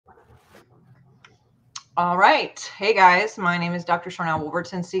All right. Hey guys, my name is Dr. Sharnael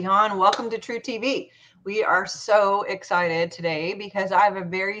Wolverton Sihan. Welcome to True TV. We are so excited today because I have a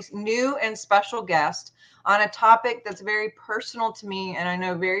very new and special guest on a topic that's very personal to me, and I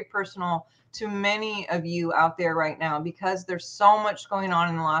know very personal to many of you out there right now because there's so much going on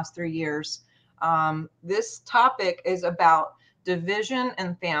in the last 3 years. This topic is about division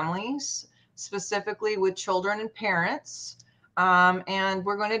in families, specifically with children and parents. And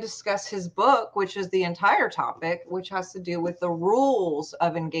we're going to discuss his book, which is the entire topic, which has to do with the rules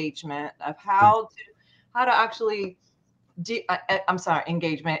of engagement, of how to actually I'm sorry,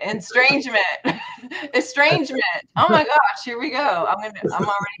 engagement, estrangement, estrangement. Oh my gosh, here we go. I'm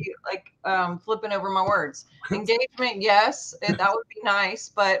already like flipping over my words. Engagement, yes, that would be nice,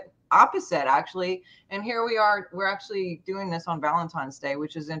 but opposite actually. And here we are. We're actually doing this on Valentine's Day,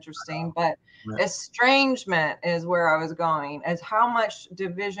 which is interesting. But estrangement is where I was going. As how much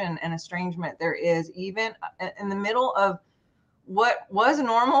division and estrangement there is, even in the middle of what was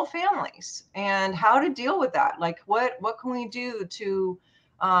normal families, and how to deal with that. Like what can we do to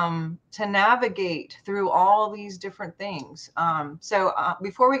navigate through all these different things. So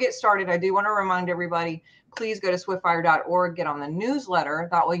before we get started, I do want to remind everybody, please go to swiftfire.org, get on the newsletter.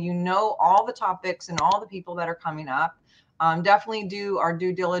 That way you know all the topics and all the people that are coming up. Definitely do our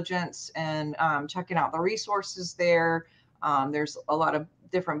due diligence and checking out the resources there. There's a lot of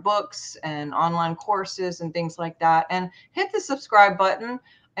different books and online courses and things like that. And hit the subscribe button.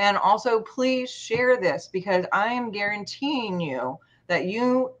 And also please share this, because I am guaranteeing you that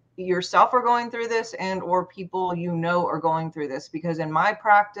you yourself are going through this, and or people you know are going through this, because in my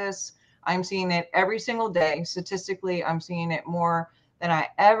practice, I'm seeing it every single day. Statistically, I'm seeing it more than I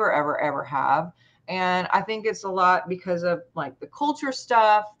ever have. And I think it's a lot because of like the culture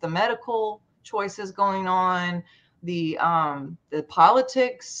stuff, the medical choices going on, the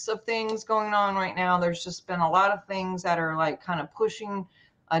politics of things going on right now. There's just been a lot of things that are like kind of pushing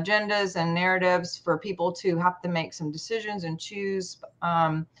agendas and narratives for people to have to make some decisions and choose.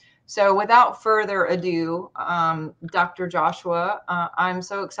 So without further ado, Dr. Joshua, I'm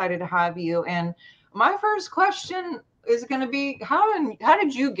so excited to have you. And my first question is going to be, how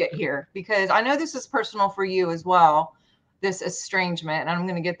did you get here? Because I know this is personal for you as well, this estrangement, and I'm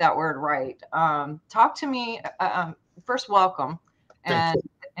going to get that word right. Talk to me. First, welcome, and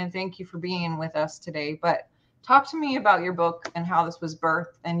thank you for being with us today. But talk to me about your book and how this was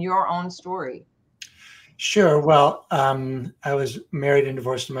birthed and your own story. Sure. Well, I was married and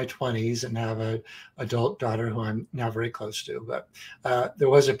divorced in my 20s and have an adult daughter who I'm now very close to. But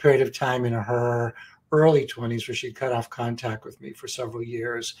there was a period of time in her early 20s where she cut off contact with me for several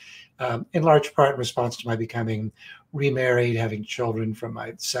years, in large part in response to my becoming remarried, having children from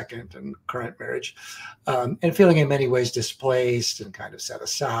my second and current marriage, and feeling in many ways displaced and kind of set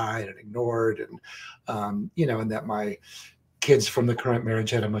aside and ignored, and and that my kids from the current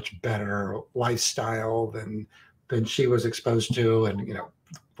marriage had a much better lifestyle than she was exposed to, and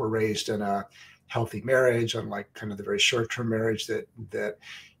were raised in a healthy marriage, unlike kind of the very short-term marriage that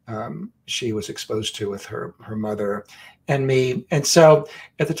she was exposed to with her mother and me. And so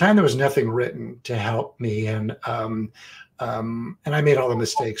at the time there was nothing written to help me, and I made all the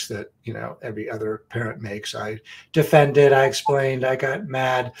mistakes that every other parent makes. I defended, I explained, I got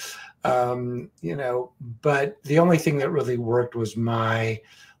mad. But the only thing that really worked was my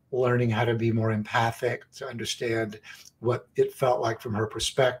learning how to be more empathic, to understand what it felt like from her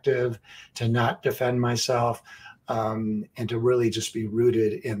perspective, to not defend myself, and to really just be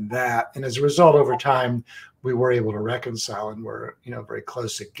rooted in that. And as a result, over time, we were able to reconcile, and we're, very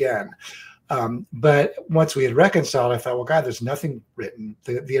close again. But once we had reconciled, I thought, well, God, there's nothing written.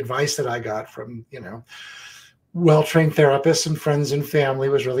 The advice that I got from, well-trained therapists and friends and family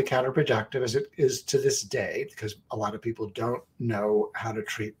was really counterproductive, as it is to this day, because a lot of people don't know how to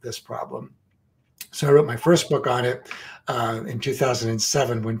treat this problem. So I wrote my first book on it in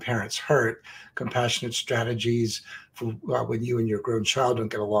 2007, When Parents Hurt: Compassionate Strategies for when you and your grown child don't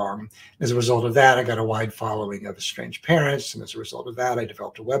get along. As a result of that, I got a wide following of estranged parents. And as a result of that, I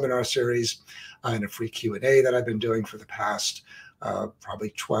developed a webinar series and a free Q&A that I've been doing for the past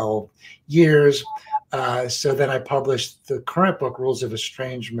probably 12 years. So then I published the current book, Rules of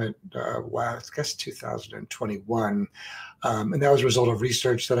Estrangement, last, I guess, 2021. And that was a result of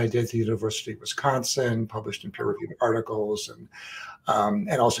research that I did at the University of Wisconsin, published in peer-reviewed articles,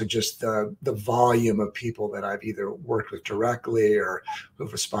 and also just the volume of people that I've either worked with directly or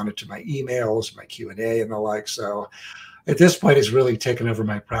who've responded to my emails, my Q&A, and the like. So at this point, it's really taken over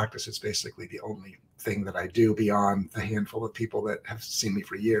my practice. It's basically the only thing that I do beyond the handful of people that have seen me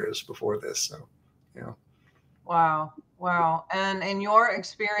for years before this. So, Wow. And in your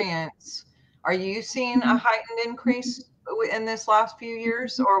experience, Are you seeing a heightened increase in this last few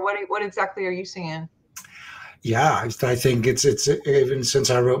years, or what exactly are you seeing? Yeah, I think it's even since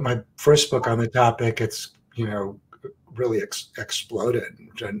I wrote my first book on the topic, it's, you know, really exploded.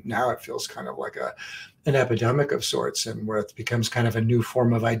 And now it feels kind of like an epidemic of sorts, and where it becomes kind of a new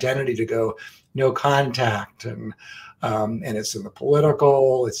form of identity to go no contact. And it's in the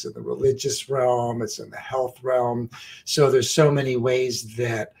political, it's in the religious realm, it's in the health realm. So there's so many ways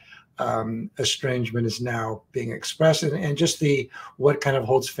that estrangement is now being expressed, and just what kind of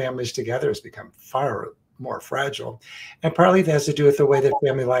holds families together has become far more fragile. And partly that has to do with the way that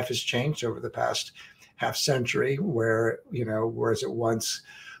family life has changed over the past half century, where, you know, whereas it once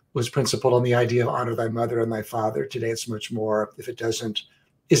was principled on the idea of honor thy mother and thy father, today it's much more, if it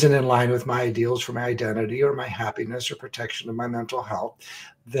isn't in line with my ideals for my identity or my happiness or protection of my mental health,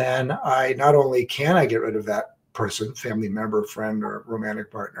 then I not only can I get rid of that person, family member, friend, or romantic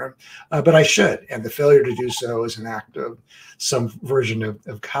partner, but I should. And the failure to do so is an act of some version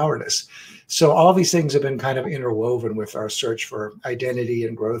of cowardice. So all these things have been kind of interwoven with our search for identity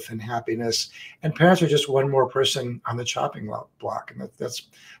and growth and happiness. And parents are just one more person on the chopping block. And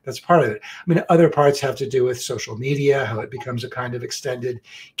that's part of it. I mean, other parts have to do with social media, how it becomes a kind of extended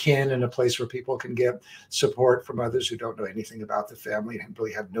kin and a place where people can get support from others who don't know anything about the family and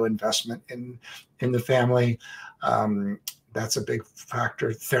really have no investment in the family. That's a big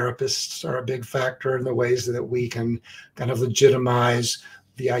factor. Therapists are a big factor in the ways that we can kind of legitimize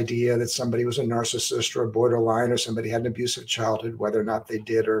the idea that somebody was a narcissist or a borderline, or somebody had an abusive childhood, whether or not they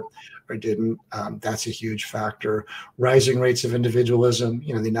did or didn't. That's a huge factor. Rising rates of individualism.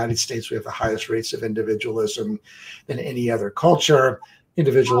 You know, in the United States, we have the highest rates of individualism than any other culture.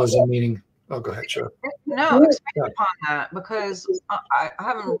 Individualism meaning, oh, go ahead, sure. No, expand upon that, because I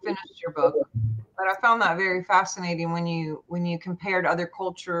haven't finished your book, but I found that very fascinating when you compared other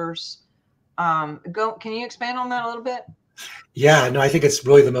cultures. Can you expand on that a little bit? Yeah, no, I think it's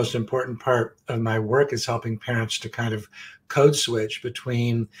really the most important part of my work is helping parents to kind of code switch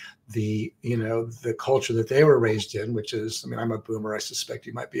between the, you know, the culture that they were raised in, which is, I mean, I'm a boomer. I suspect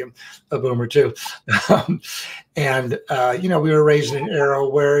you might be a boomer too. You know, we were raised in an era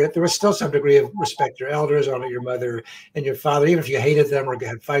where there was still some degree of respect your elders, honor your mother and your father, even if you hated them or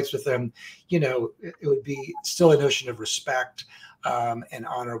had fights with them, you know, it would be still a notion of respect. And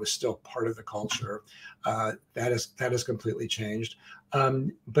honor was still part of the culture. That has completely changed.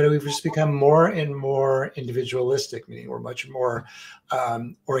 But we've just become more and more individualistic, meaning we're much more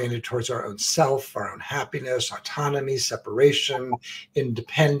oriented towards our own self, our own happiness, autonomy, separation,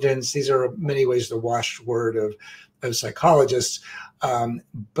 independence. These are in many ways the watchword of psychologists,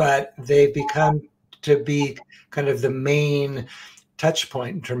 but they've become to be kind of the main touch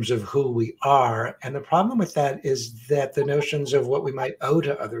point in terms of who we are. And the problem with that is that the notions of what we might owe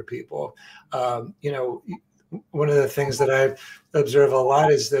to other people, you know, one of the things that I observe a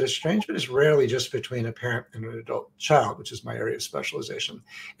lot is that estrangement is rarely just between a parent and an adult child, which is my area of specialization.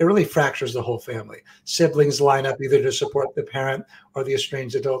 It really fractures the whole family. Siblings line up either to support the parent or the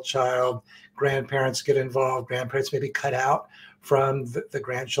estranged adult child. Grandparents get involved. Grandparents may be cut out from the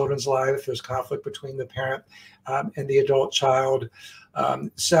grandchildren's life if there's conflict between the parent and the adult child.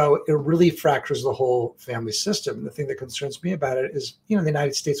 So it really fractures the whole family system. And the thing that concerns me about it is, you know, in the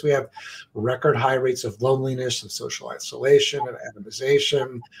United States, we have record high rates of loneliness, of social isolation, of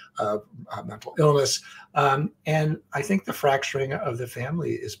atomization, of mental illness. And I think the fracturing of the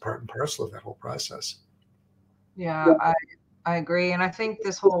family is part and parcel of that whole process. Yeah, I agree. And I think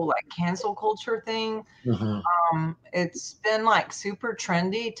this whole like cancel culture thing, it's been like super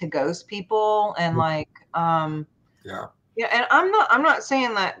trendy to ghost people and like, Yeah. yeah, and I'm not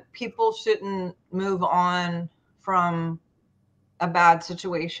saying that people shouldn't move on from a bad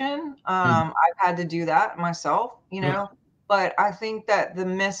situation. I've had to do that myself, you know, but I think that the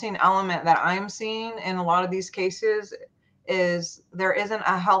missing element that I'm seeing in a lot of these cases is there isn't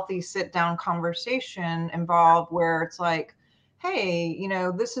a healthy sit down conversation involved where it's like, hey, you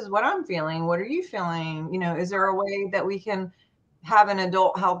know, this is what I'm feeling. What are you feeling? You know, is there a way that we can have an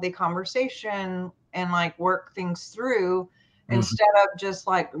adult healthy conversation and like work things through instead of just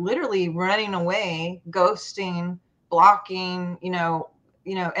like literally running away, ghosting, blocking, and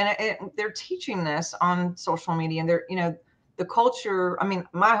they're teaching this on social media and they're, you know, the culture. I mean,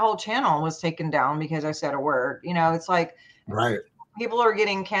 my whole channel was taken down because I said a word, you know, it's like, right. People are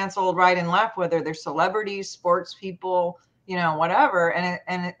getting canceled right and left, whether they're celebrities, sports people, you know, whatever.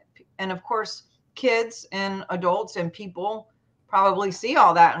 And of course, kids and adults and people probably see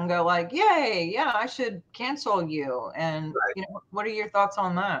all that and go like, yay, yeah, I should cancel you. And, Right. you know, what are your thoughts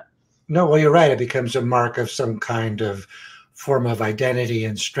on that? No, well, you're right. It becomes a mark of some kind of form of identity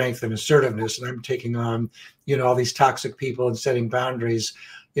and strength and assertiveness, and I'm taking on, all these toxic people and setting boundaries,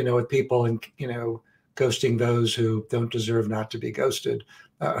 with people, and ghosting those who don't deserve not to be ghosted,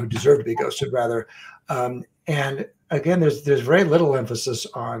 who deserve to be ghosted rather. And again, there's very little emphasis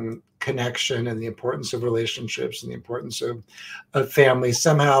on connection and the importance of relationships and the importance of family.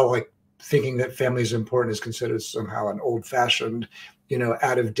 Somehow, like, thinking that family is important is considered somehow an old-fashioned,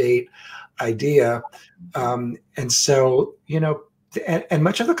 out of date idea. And so, and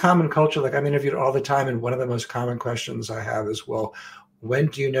much of the common culture, like, I'm interviewed all the time, and one of the most common questions I have is, well, when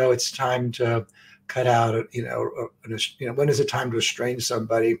do you know it's time to cut out, when is it time to estrange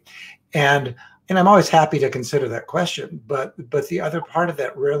somebody? And I'm always happy to consider that question, but the other part of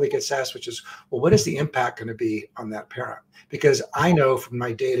that rarely gets asked, which is, well, what is the impact going to be on that parent? Because I know from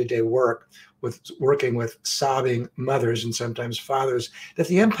my day-to-day work with working with sobbing mothers and sometimes fathers that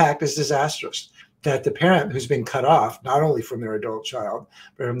the impact is disastrous. That the parent who's been cut off, not only from their adult child,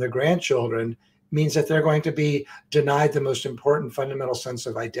 but from their grandchildren, means that they're going to be denied the most important fundamental sense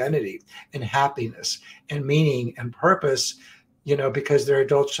of identity and happiness and meaning and purpose, because their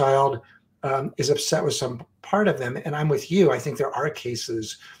adult child is upset with some part of them. And I'm with you. I think there are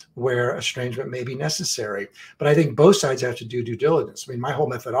cases where estrangement may be necessary, but I think both sides have to do due diligence. I mean, my whole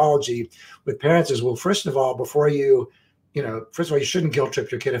methodology with parents is, well, first of all, you shouldn't guilt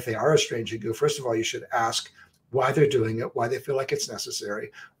trip your kid if they are estranging you. First of all, you should ask why they're doing it, why they feel like it's necessary,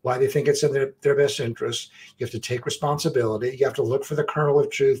 why they think it's in their best interest. You have to take responsibility. You have to look for the kernel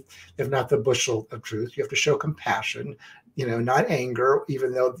of truth, if not the bushel of truth. You have to show compassion, not anger.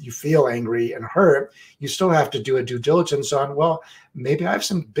 Even though you feel angry and hurt, you still have to do a due diligence on, well, maybe I have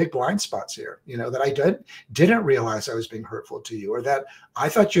some big blind spots here, that I didn't realize I was being hurtful to you, or that I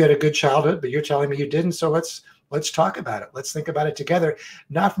thought you had a good childhood, but you're telling me you didn't. So let's talk about it. Let's think about it together,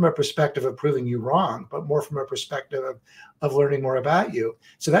 not from a perspective of proving you wrong, but more from a perspective of learning more about you.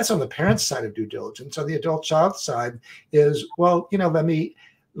 So that's on the parent's side of due diligence. On the adult child side is, well, let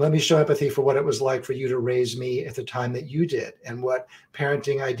me show empathy for what it was like for you to raise me at the time that you did, and what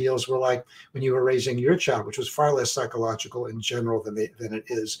parenting ideals were like when you were raising your child, which was far less psychological in general than it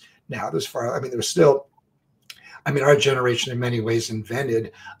is now. Our generation in many ways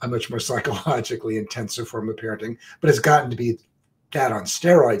invented a much more psychologically intensive form of parenting, but it's gotten to be that on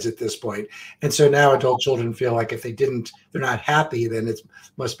steroids at this point. And so now adult children feel like if they're not happy, then it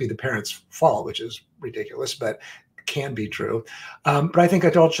must be the parent's fault, which is ridiculous, but can be true. But I think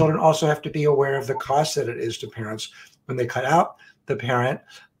adult children also have to be aware of the cost that it is to parents when they cut out the parent,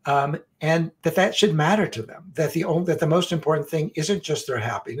 and that should matter to them. That the most important thing isn't just their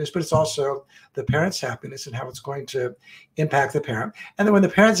happiness, but it's also the parent's happiness and how it's going to impact the parent. And then when the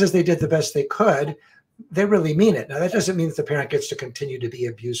parent says they did the best they could, they really mean it. Now, that doesn't mean that the parent gets to continue to be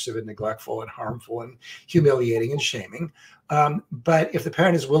abusive and neglectful and harmful and humiliating and shaming. But if the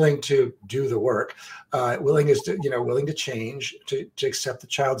parent is willing to do the work, willing to change, to accept the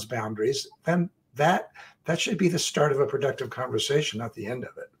child's boundaries, then that should be the start of a productive conversation, not the end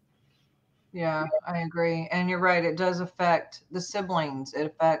of it. Yeah, I agree. And you're right. It does affect the siblings. It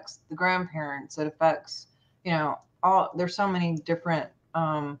affects the grandparents. It affects, there's so many different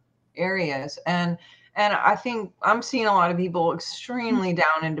areas. And I think I'm seeing a lot of people extremely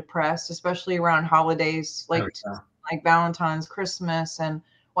down and depressed, especially around holidays like Valentine's, Christmas, and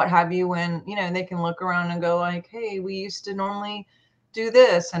what have you, when, they can look around and go like, hey, we used to normally do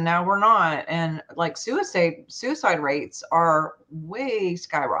this and now we're not. And like suicide rates are way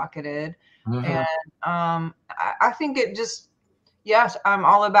skyrocketed. Mm-hmm. And I think yes, I'm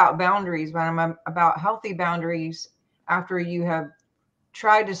all about boundaries, but I'm about healthy boundaries after you have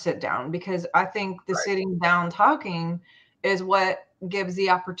tried to sit down, because I think the sitting down talking is what gives the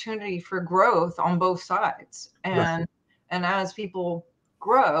opportunity for growth on both sides. And as people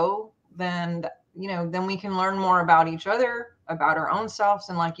grow, then we can learn more about each other, about our own selves,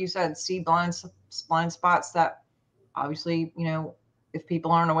 and like you said, see blind spots that obviously, if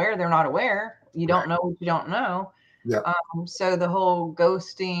people aren't aware, they're not aware. You don't know what you don't know. Yeah. So the whole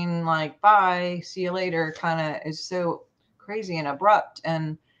ghosting, like, bye, see you later, kind of is so crazy and abrupt.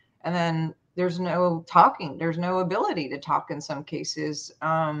 And then there's no talking. There's no ability to talk in some cases.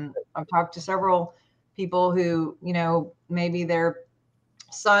 I've talked to several people who, maybe their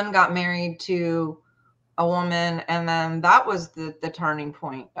son got married to a woman, and then that was the turning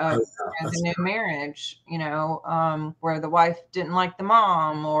point of the new marriage, where the wife didn't like the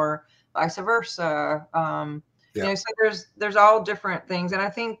mom, or vice versa. So there's all different things. And I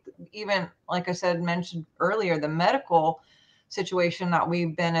think, even like I said, mentioned earlier, the medical situation that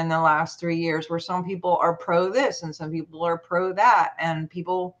we've been in the last 3 years, where some people are pro this and some people are pro that, and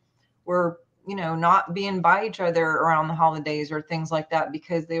people were not being by each other around the holidays or things like that,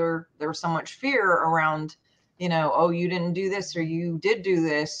 because there was so much fear around, oh, you didn't do this, or you did do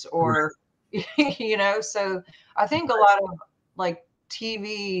this, or, so I think a lot of like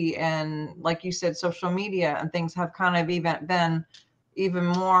TV and, like you said, social media and things have kind of even been even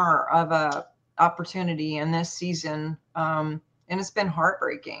more of a opportunity in this season. And it's been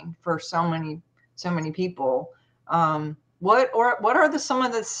heartbreaking for so many people. What are some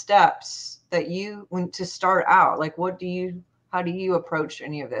of the steps that you went to start out? Like, how do you approach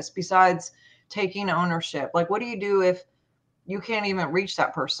any of this besides taking ownership? Like, what do you do if you can't even reach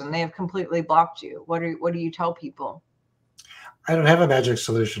that person? They have completely blocked you. What do you tell people? I don't have a magic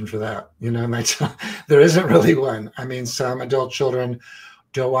solution for that. There isn't really one. I mean, some adult children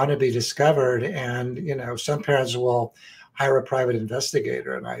don't want to be discovered, and some parents will hire a private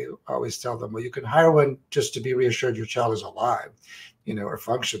investigator, and I always tell them, well, you can hire one just to be reassured your child is alive, or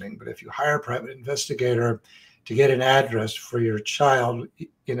functioning. But if you hire a private investigator to get an address for your child,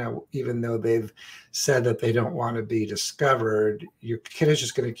 even though they've said that they don't want to be discovered, your kid is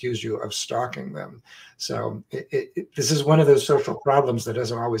just going to accuse you of stalking them. So this is one of those social problems that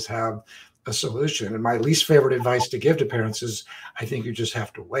doesn't always have a solution. And my least favorite advice to give to parents is, I think you just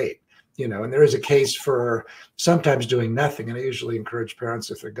have to wait. And there is a case for sometimes doing nothing. And I usually encourage parents,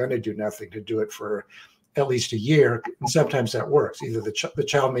 if they're going to do nothing, to do it for at least a year. And sometimes that works. Either the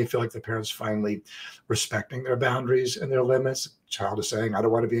child may feel like the parent's finally respecting their boundaries and their limits. The child is saying, I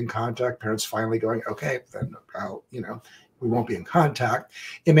don't want to be in contact. Parents finally going, okay, then we won't be in contact.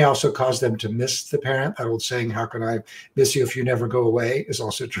 It may also cause them to miss the parent. That old saying, how can I miss you if you never go away, is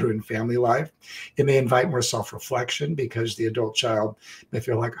also true in family life. It may invite more self-reflection, because the adult child may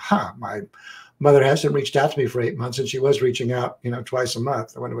feel like, my mother hasn't reached out to me for 8 months, and she was reaching out, twice a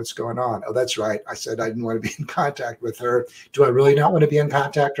month. I wonder what's going on. Oh, that's right. I said I didn't want to be in contact with her. Do I really not want to be in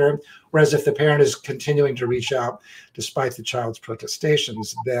contact with her? Whereas if the parent is continuing to reach out despite the child's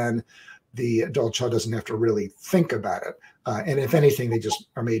protestations, then the adult child doesn't have to really think about it. And if anything, they just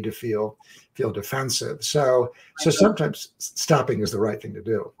are made to feel defensive. So sometimes stopping is the right thing to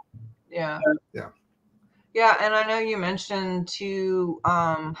do. Yeah. Yeah. Yeah, and I know you mentioned too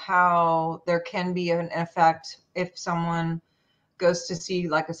how there can be an effect if someone goes to see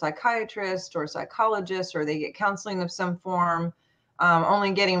like a psychiatrist or a psychologist, or they get counseling of some form,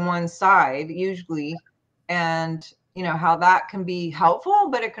 only getting one side usually, and how that can be helpful,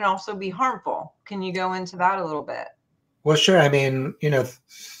 but it can also be harmful. Can you go into that a little bit? Well, sure. I mean,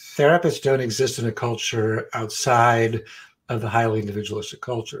 therapists don't exist in a culture outside of the highly individualistic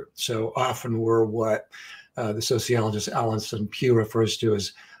culture. So often we're what the sociologist Alison Pugh refers to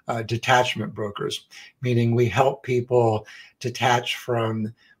as detachment brokers, meaning we help people detach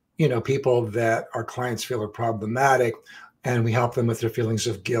from, people that our clients feel are problematic, and we help them with their feelings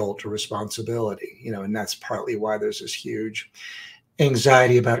of guilt or responsibility, and that's partly why there's this huge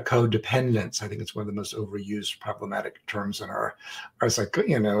anxiety about codependence. I think it's one of the most overused problematic terms in our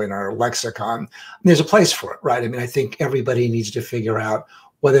in our lexicon. There's a place for it, right? I mean, I think everybody needs to figure out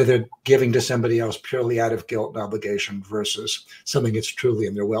whether they're giving to somebody else purely out of guilt and obligation versus something that's truly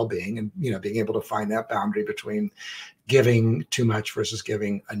in their well-being, and being able to find that boundary between giving too much versus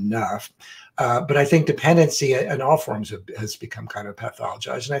giving enough. But I think dependency in all forms has become kind of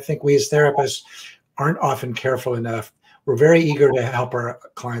pathologized, and I think we as therapists aren't often careful enough. We're very eager to help our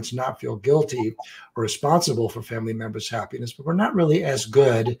clients not feel guilty or responsible for family members' happiness, but we're not really as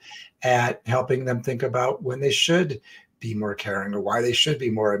good at helping them think about when they should be more caring, or why they should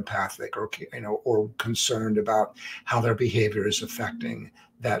be more empathic, or or concerned about how their behavior is affecting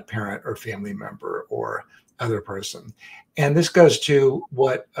that parent or family member or other person. And this goes to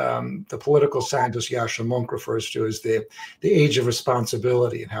what the political scientist Yascha Mounk refers to as the age of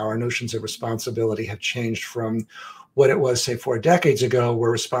responsibility, and how our notions of responsibility have changed from what it was, say, 4 decades ago, where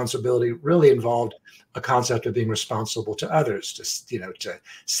responsibility really involved a concept of being responsible to others, to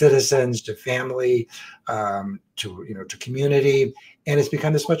citizens, to family, to community. And it's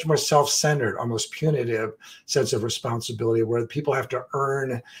become this much more self-centered, almost punitive sense of responsibility, where people have to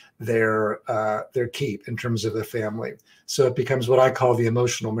earn their keep in terms of the family. So it becomes what I call the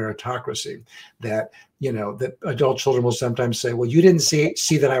emotional meritocracy, that that adult children will sometimes say, well, you didn't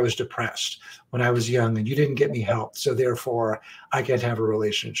see that I was depressed when I was young, and you didn't get me help, so therefore I can't have a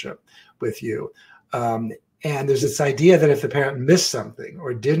relationship with you. And there's this idea that if the parent missed something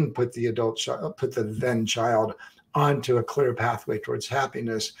or didn't put the then child onto a clear pathway towards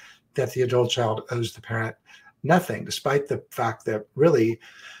happiness, that the adult child owes the parent nothing, despite the fact that really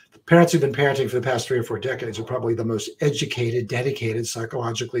the parents who've been parenting for the past 3 or 4 decades are probably the most educated, dedicated,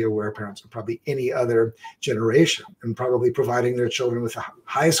 psychologically aware parents of probably any other generation, and probably providing their children with the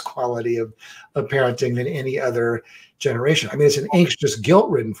highest quality of parenting than any other generation. I mean, it's an anxious,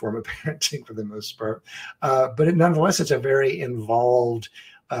 guilt-ridden form of parenting for the most part, but nonetheless, it's a very involved,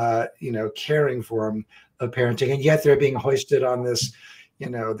 caring form of parenting, and yet they're being hoisted on this,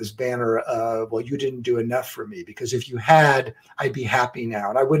 this banner of, well, you didn't do enough for me, because if you had, I'd be happy now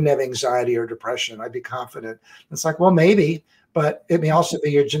and I wouldn't have anxiety or depression. I'd be confident. It's like, well, maybe, but it may also be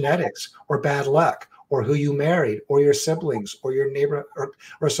your genetics or bad luck or who you married or your siblings or your neighbor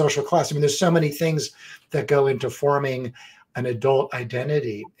or social class. I mean, there's so many things that go into forming an adult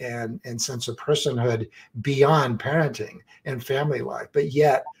identity and sense of personhood beyond parenting and family life. But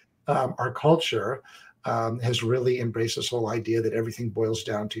yet our culture has really embraced this whole idea that everything boils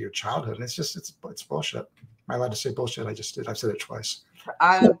down to your childhood. And it's bullshit. Am I allowed to say bullshit? I just did. I've said it twice.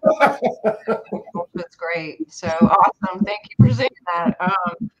 That's great. So awesome. Thank you for saying that.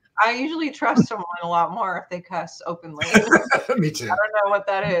 I usually trust someone a lot more if they cuss openly. Me too. I don't know what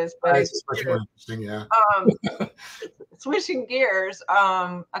that is, but it's much more interesting. Yeah. Switching gears,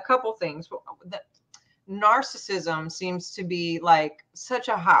 a couple things. Narcissism seems to be like such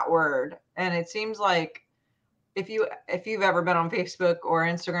a hot word, and it seems like if you've ever been on Facebook or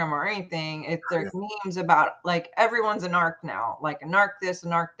Instagram or anything, if there's memes about like everyone's a narc now, like a narc this, a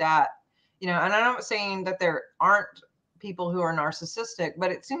narc that, and I'm not saying that there aren't people who are narcissistic,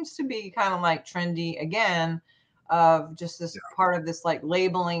 but it seems to be kind of like trendy again, of just this part of this like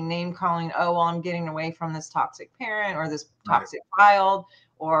labeling, name calling. Oh, well, I'm getting away from this toxic parent or this toxic child,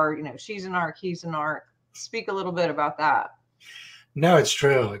 or she's a narc, he's a narc. Speak a little bit about that. No, it's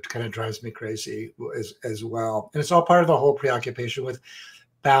true. It kind of drives me crazy as well. And it's all part of the whole preoccupation with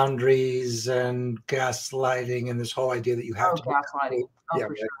boundaries and gaslighting and this whole idea that you have to gaslighting. For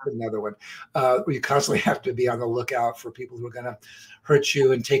sure. Another one. You constantly have to be on the lookout for people who are going to hurt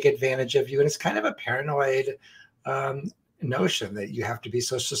you and take advantage of you. And it's kind of a paranoid notion that you have to be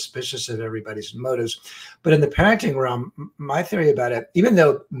so suspicious of everybody's motives. But in the parenting realm, my theory about it, even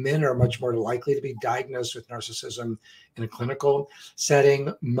though men are much more likely to be diagnosed with narcissism in a clinical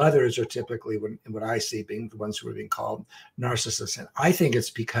setting, mothers are typically, what I see, being the ones who are being called narcissists. And I think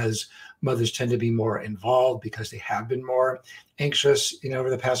it's because mothers tend to be more involved, because they have been more anxious, over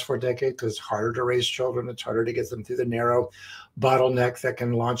the past 4 decades, because it's harder to raise children. It's harder to get them through the narrow bottleneck that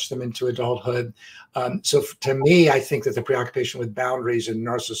can launch them into adulthood. So to me, I think that the preoccupation with boundaries and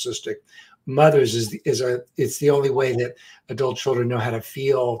narcissistic mothers it's the only way that adult children know how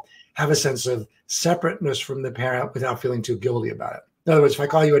to have a sense of separateness from the parent without feeling too guilty about it. In other words, if I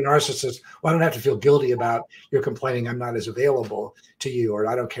call you a narcissist, well, I don't have to feel guilty about you're complaining I'm not as available to you, or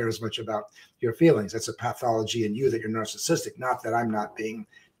I don't care as much about your feelings. That's a pathology in you that you're narcissistic, not that I'm not being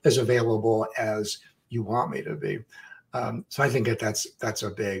as available as you want me to be. So I think that's a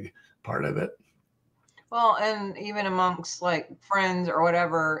big part of it. Well, and even amongst like friends or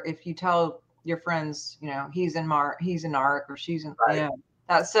whatever, if you tell your friends, he's a narc or she's in,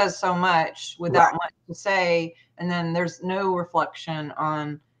 that says so much without much to say, and then there's no reflection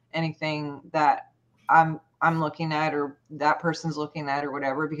on anything that I'm looking at or that person's looking at or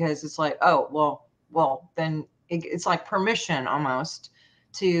whatever, because it's like, oh, well, then it's like permission almost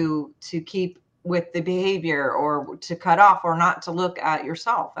to keep with the behavior or to cut off or not to look at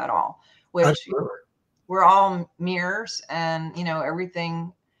yourself at all, which Absolutely. We're all mirrors, and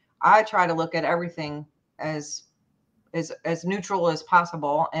everything. I try to look at everything as neutral as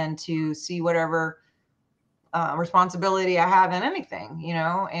possible, and to see whatever responsibility I have in anything,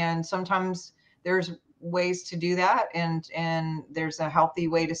 and sometimes there's ways to do that, and there's a healthy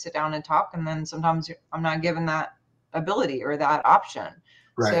way to sit down and talk, and then sometimes I'm not given that ability or that option.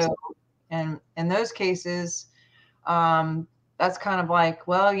 Right. So and in those cases, that's kind of like,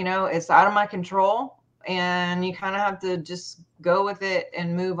 well, it's out of my control, and you kind of have to just go with it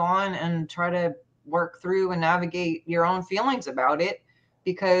and move on and try to work through and navigate your own feelings about it,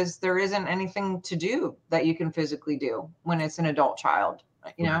 because there isn't anything to do that you can physically do when it's an adult child,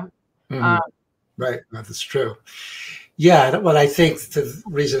 Mm-hmm. Right. That's true. Yeah. Well, I think the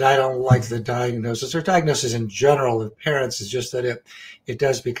reason I don't like the diagnosis or diagnosis in general of parents is just that it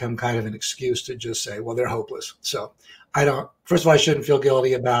does become kind of an excuse to just say, well, they're hopeless. So first of all, I shouldn't feel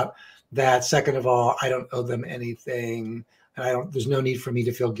guilty about that. Second of all, I don't owe them anything. And there's no need for me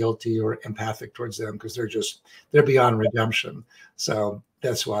to feel guilty or empathic towards them, because they're beyond redemption. So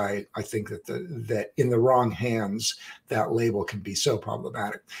that's why I think that in the wrong hands, that label can be so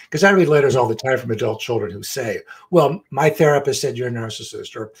problematic. Because I read letters all the time from adult children who say, well, my therapist said you're a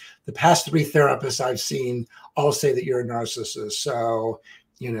narcissist, or the past 3 therapists I've seen all say that you're a narcissist. So,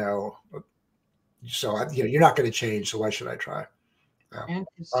 you know, so you're not going to change. So why should I try? Yeah.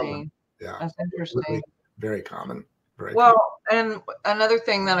 Interesting. Yeah. That's Really interesting. very common. Very common. Well, and another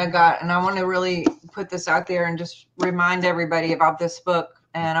thing that I got, and I want to really put this out there and just remind everybody about this book.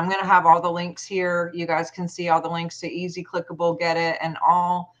 And I'm going to have all the links here. You guys can see all the links to Easy Clickable, Get It, and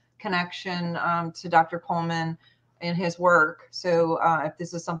all connection to Dr. Coleman and his work. So if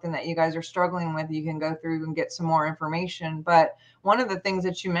this is something that you guys are struggling with, you can go through and get some more information. But one of the things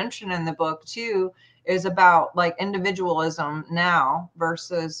that you mentioned in the book too is about like individualism now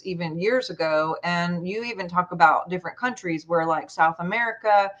versus even years ago. And you even talk about different countries where like South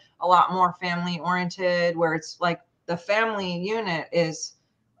America, a lot more family oriented, where it's like the family unit is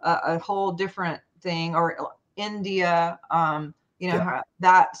a whole different thing, or India, how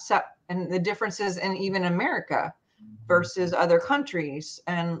that and the differences in even America versus other countries,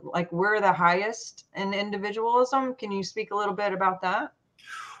 and like we're the highest in individualism. Can you speak a little bit about that?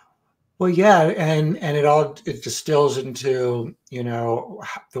 Well, yeah, and it distills into,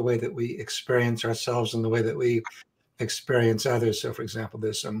 the way that we experience ourselves and the way that we experience others. So, for example,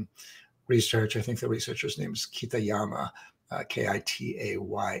 there's some research. I think the researcher's name is Kitayama, Kitayama,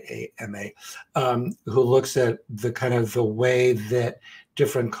 who looks at the kind of the way that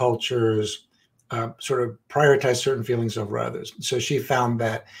different cultures sort of prioritize certain feelings over others. So she found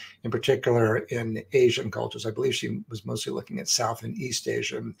that, in particular, in Asian cultures, I believe she was mostly looking at South and East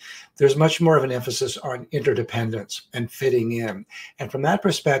Asia, there's much more of an emphasis on interdependence and fitting in. And from that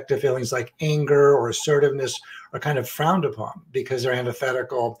perspective, feelings like anger or assertiveness are kind of frowned upon because they're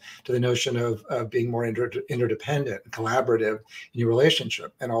antithetical to the notion of being more interdependent and collaborative in your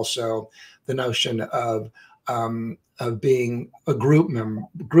relationship, and also the notion of being a group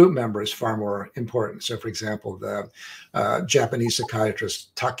member is far more important. So, for example, the Japanese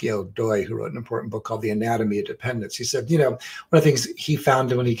psychiatrist Takeo Doi, who wrote an important book called The Anatomy of Dependence, he said, one of the things he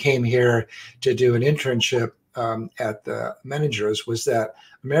found when he came here to do an internship at the Meningers was that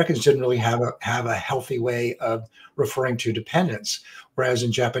Americans didn't really have a healthy way of referring to dependence, whereas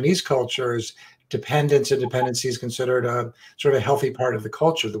in Japanese cultures, dependence and dependency is considered a sort of a healthy part of the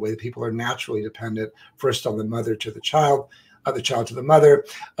culture, the way that people are naturally dependent, first on the mother to the child, the child to the mother,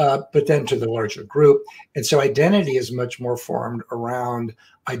 but then to the larger group. And so identity is much more formed around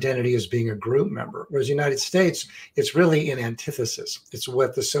identity as being a group member. Whereas the United States, it's really in antithesis. It's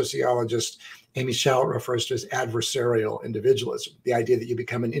what the sociologist Amy Shallot refers to as adversarial individualism, the idea that you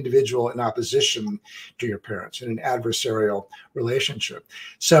become an individual in opposition to your parents in an adversarial relationship.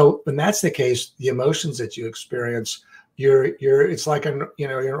 So when that's the case, the emotions that you experience, it's like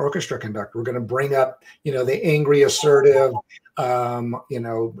you're an orchestra conductor. We're going to bring up, the angry, assertive,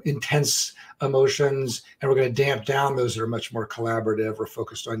 intense emotions, and we're going to damp down those that are much more collaborative or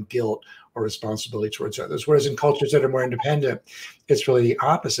focused on guilt or responsibility towards others. Whereas in cultures that are more independent, it's really the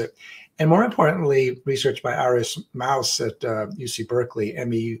opposite. And more importantly, research by Iris Maus at UC Berkeley,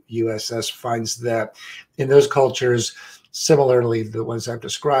 MEUSS, finds that in those cultures, similarly the ones I've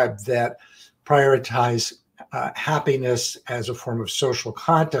described, that prioritize happiness as a form of social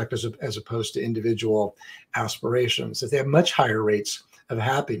contact as opposed to individual aspirations, that they have much higher rates of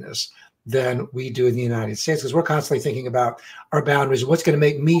happiness than we do in the United States, because we're constantly thinking about our boundaries, what's going to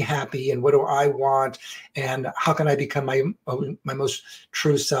make me happy, and what do I want, and how can I become my most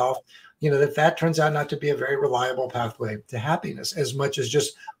true self. That turns out not to be a very reliable pathway to happiness, as much as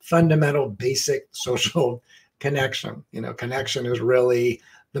just fundamental, basic social connection. Connection is really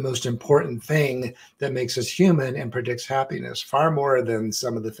the most important thing that makes us human and predicts happiness, far more than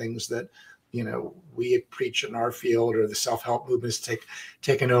some of the things that we preach in our field, or the self-help movements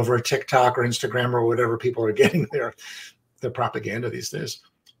taken over TikTok or Instagram or whatever people are getting their propaganda these days.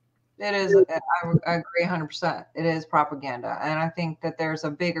 It is. I agree 100%. It is propaganda. And I think that there's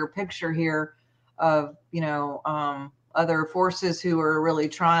a bigger picture here of, other forces who are really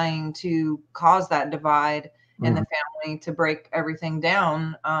trying to cause that divide in the family, to break everything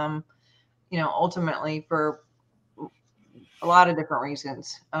down, ultimately for a lot of different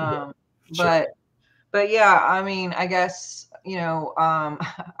reasons. But yeah, I mean, I guess,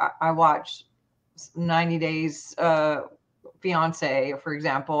 I watched 90 Days Fiance, for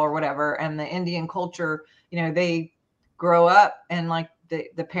example, or whatever, and the Indian culture, they grow up and like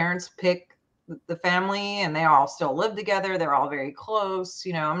the parents pick the family and they all still live together. They're all very close.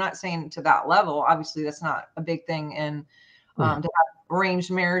 I'm not saying to that level. Obviously, that's not a big thing in to have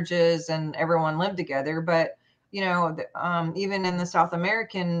arranged marriages and everyone live together. But, even in the South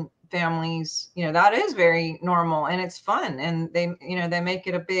American families, that is very normal and it's fun. And they make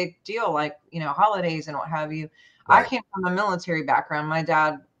it a big deal, like, holidays and what have you. Right. I came from a military background. My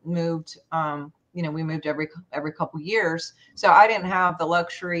dad moved you know, we moved every couple years. So I didn't have the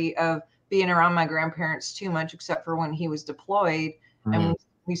luxury of being around my grandparents too much, except for when he was deployed, and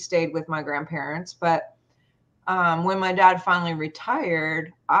we stayed with my grandparents. But when my dad finally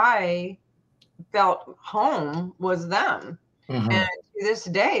retired, I felt home was them. And to this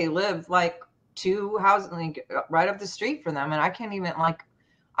day live like 2 houses like, right up the street from them. And I can't even like,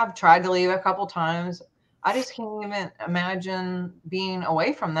 I've tried to leave a couple times. I just can't even imagine being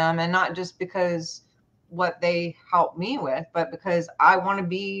away from them, and not just because what they helped me with, but because I want to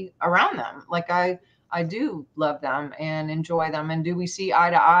be around them. Like I do love them and enjoy them. And do we see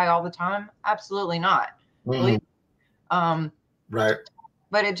eye to eye all the time? Absolutely not. Right.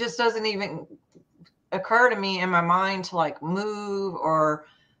 But it just doesn't even occur to me in my mind to like move, or,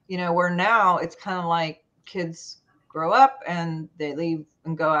 you know, where now it's kind of like kids grow up and they leave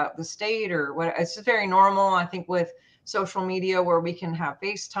and go out the state or what. It's just very normal. I think with social media where we can have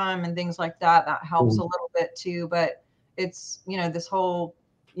FaceTime and things like that, that helps a little bit too. But it's, you know, this whole,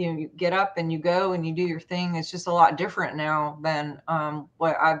 you know, you get up and you go and you do your thing. It's just a lot different now than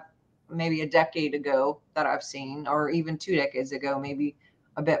what I've maybe a decade ago that I've seen, or even 2 decades ago, maybe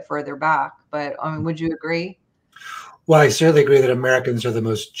a bit further back. But would you agree? Well, I certainly agree that Americans are the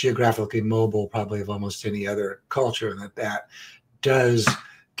most geographically mobile, probably of almost any other culture, and that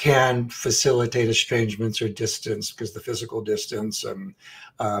can facilitate estrangements or distance, because the physical distance, and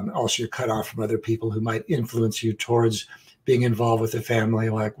also you're cut off from other people who might influence you towards being involved with the family.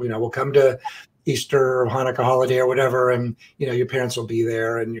 Like, you know, we'll come to Easter or Hanukkah holiday or whatever, and, you know, your parents will be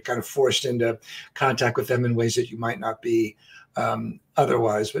there, and you're kind of forced into contact with them in ways that you might not be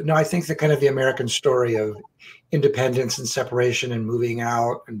otherwise. But no, I think that kind of the American story of independence and separation and moving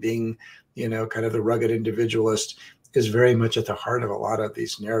out and being, you know, kind of the rugged individualist is very much at the heart of a lot of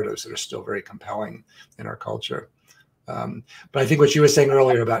these narratives that are still very compelling in our culture. But I think what you were saying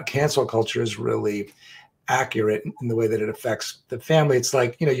earlier about cancel culture is really accurate in the way that it affects the family. It's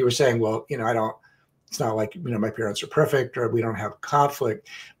like, you know, you were saying, well, you know, it's not like, you know, my parents are perfect or we don't have conflict,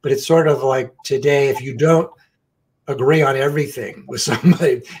 but it's sort of like today, if you don't agree on everything with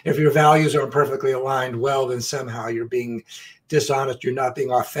somebody, if your values aren't perfectly aligned, well, then somehow you're being dishonest. You're not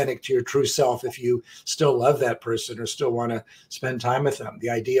being authentic to your true self if you still love that person or still want to spend time with them. The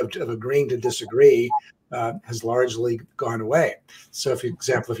idea of agreeing to disagree has largely gone away. So, for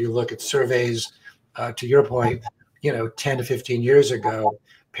example, if you look at surveys, to your point, you know, 10 to 15 years ago,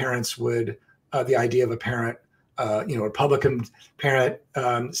 parents would, the idea of a parent, you know, Republican parent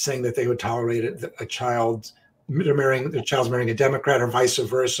saying that they would tolerate a child's marrying a Democrat or vice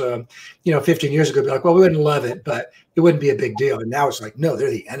versa, you know, 15 years ago, be like, well, we wouldn't love it, but it wouldn't be a big deal. And now it's like, no,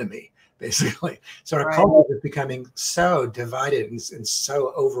 they're the enemy, basically. So our culture is becoming so divided and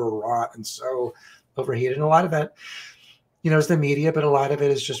so overwrought and so overheated. And a lot of that, you know, is the media, but a lot of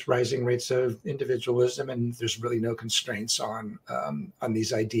it is just rising rates of individualism. And there's really no constraints on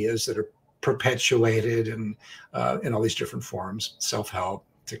these ideas that are perpetuated and in all these different forms, self-help,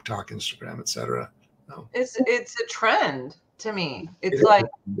 TikTok, Instagram, et cetera. It's a trend to me. It's like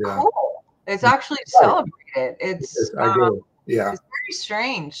cool. It's actually celebrated. It's I do. Yeah. It's very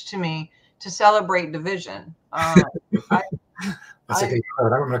strange to me to celebrate division. That's okay. I'm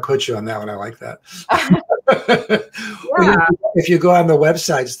going to quote you on that one. I like that. Yeah. If you go on the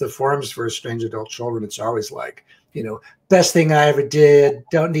websites, the forums for estranged adult children, it's always like, you know, best thing I ever did.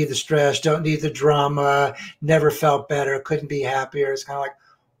 Don't need the stress. Don't need the drama. Never felt better. Couldn't be happier. It's kind of like,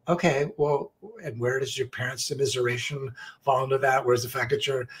 okay, well, and where does your parents' immiseration fall into that? Where's the fact that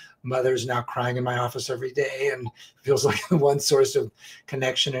your mother's now crying in my office every day and feels like the one source of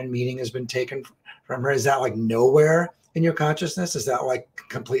connection and meaning has been taken from her? Is that like nowhere in your consciousness? Is that like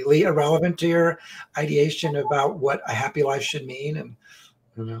completely irrelevant to your ideation about what a happy life should mean? And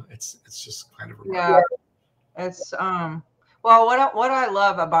you know, it's just kind of remarkable. Yeah, it's well, what I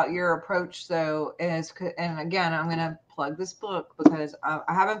love about your approach though is, and again, I'm gonna plug this book because I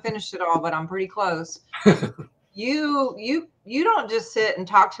haven't finished it all, but I'm pretty close. You don't just sit and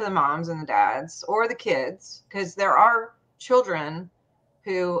talk to the moms and the dads or the kids, because there are children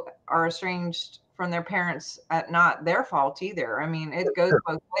who are estranged from their parents at not their fault either. I mean, it goes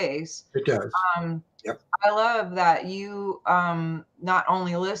both ways. It does. Yep. I love that you not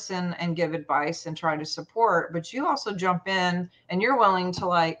only listen and give advice and try to support, but you also jump in and you're willing to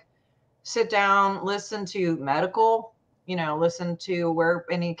like sit down, listen to medical, you know, listen to where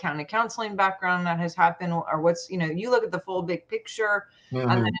any kind of counseling background that has happened, or what's, you know, you look at the full big picture.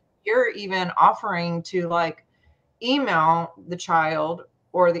 And then you're even offering to like email the child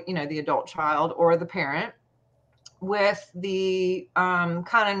or the, you know, the adult child or the parent with the kind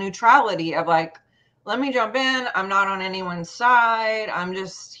of neutrality of like, let me jump in. I'm not on anyone's side. I'm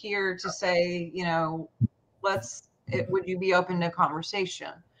just here to say, would you be open to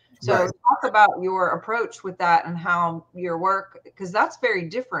conversation? So Right. talk about your approach with that and how your work, because that's very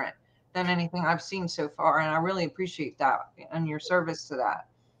different than anything I've seen so far. And I really appreciate that and your service to that.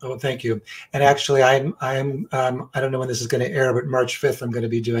 Oh, thank you. And actually, I don't know when this is going to air, but March 5th, I'm going to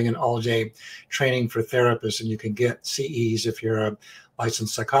be doing an all-day training for therapists, and you can get CEs if you're a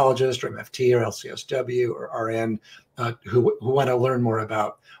licensed psychologist or MFT or LCSW or RN who want to learn more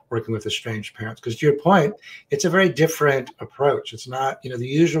about working with estranged parents. Because to your point, it's a very different approach. It's not, the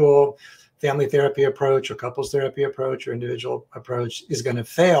usual family therapy approach or couples therapy approach or individual approach is going to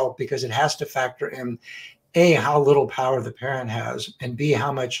fail because it has to factor in A, how little power the parent has, and B,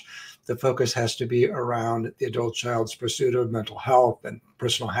 how much the focus has to be around the adult child's pursuit of mental health and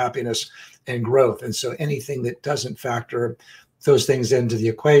personal happiness and growth. And so anything that doesn't factor those things into the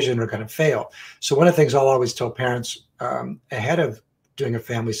equation are going to fail. So one of the things I'll always tell parents ahead of doing a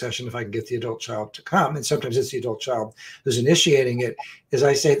family session, if I can get the adult child to come, and sometimes it's the adult child who's initiating it, is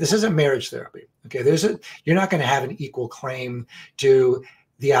I say, this isn't marriage therapy. Okay, you're not going to have an equal claim to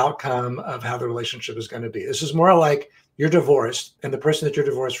the outcome of how the relationship is going to be. This is more like you're divorced and the person that you're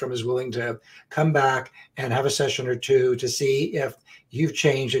divorced from is willing to come back and have a session or two to see if you've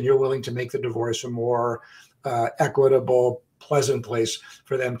changed and you're willing to make the divorce a more equitable, pleasant place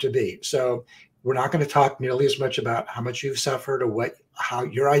for them to be. So we're not going to talk nearly as much about how much you've suffered or how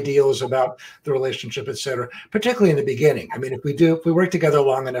your ideals about the relationship, et cetera, particularly in the beginning. I mean, if we work together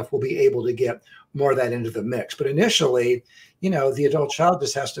long enough, we'll be able to get more of that into the mix. But initially, the adult child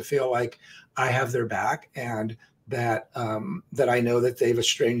just has to feel like I have their back and that I know that they've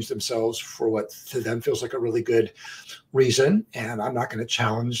estranged themselves for what to them feels like a really good reason. And I'm not going to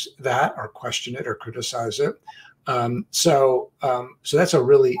challenge that or question it or criticize it. So that's a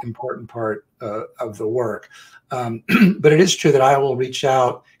really important part of the work. But it is true that I will reach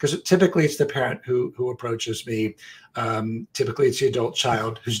out because typically it's the parent who approaches me. Typically it's the adult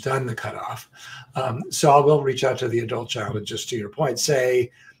child who's done the cutoff. So I will reach out to the adult child and just to your point,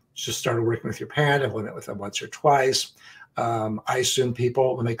 say, just started working with your parent. I've met with them once or twice. I assume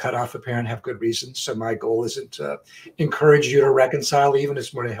people, when they cut off a parent, have good reasons. So my goal isn't to encourage you to reconcile, even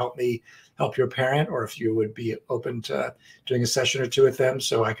it's more to help your parent, or if you would be open to doing a session or two with them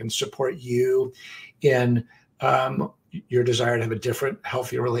so I can support you in your desire to have a different,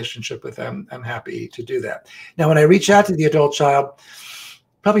 healthier relationship with them. I'm happy to do that. Now, when I reach out to the adult child,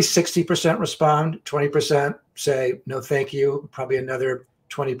 probably 60% respond, 20% say, no, thank you. Probably another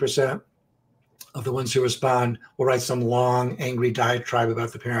 20% of the ones who respond will write some long, angry diatribe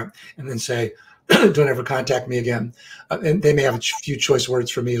about the parent and then say, don't ever contact me again. And they may have a few choice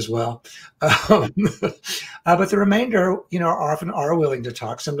words for me as well. But the remainder, often are willing to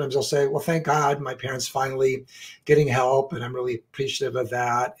talk. Sometimes they'll say, well, thank God my parents finally getting help and I'm really appreciative of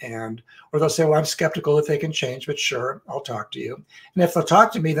that. Or they'll say, well, I'm skeptical if they can change, but sure, I'll talk to you. And if they'll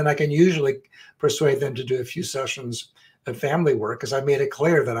talk to me, then I can usually persuade them to do a few sessions of family work because I've made it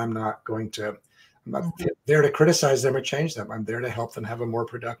clear that I'm not there to criticize them or change them. I'm there to help them have a more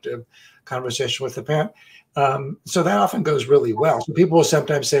productive conversation with the parent. So that often goes really well. So people will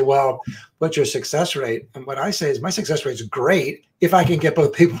sometimes say, well, what's your success rate? And what I say is my success rate is great if I can get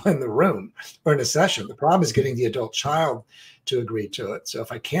both people in the room or in a session. The problem is getting the adult child to agree to it. So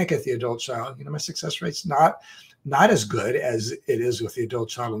if I can't get the adult child, my success rate's not as good as it is with the adult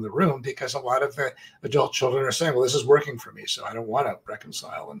child in the room because a lot of the adult children are saying, well, this is working for me, so I don't want to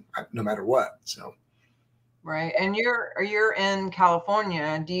reconcile and no matter what. So. Right. And you're in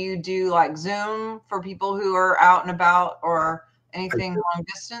California. Do you do like Zoom for people who are out and about or anything long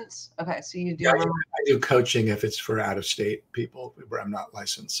distance? Okay. So you do. Yeah, I do coaching if it's for out of state people where I'm not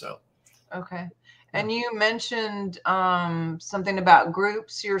licensed. So. Okay. And you mentioned something about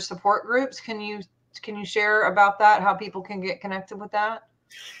groups, your support groups. Can you share about that? How people can get connected with that?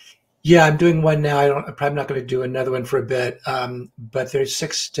 Yeah, I'm doing one now. I'm probably not going to do another one for a bit. But there's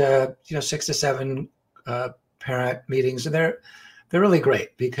 6 to 7 parent meetings, and they're really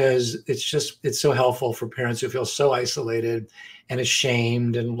great because it's so helpful for parents who feel so isolated and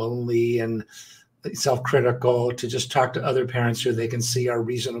ashamed and lonely and self-critical to just talk to other parents who they can see are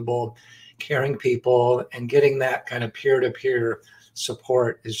reasonable, caring people, and getting that kind of peer-to-peer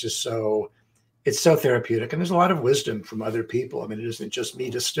support is just it's so therapeutic. And there's a lot of wisdom from other people. I mean, it isn't just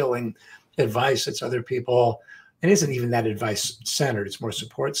me distilling advice, it's other people. It isn't even that advice centered, it's more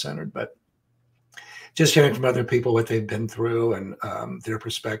support centered, but just hearing from other people what they've been through and their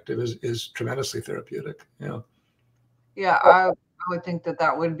perspective is tremendously therapeutic. Yeah, I would think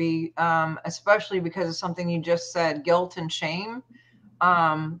that would be, especially because of something you just said, guilt and shame.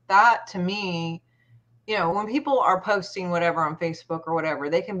 That to me you know, when people are posting whatever on Facebook or whatever,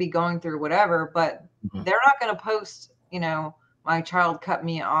 they can be going through whatever, but they're not going to post, you know, my child cut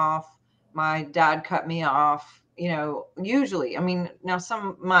me off, my dad cut me off, you know, usually. I mean, now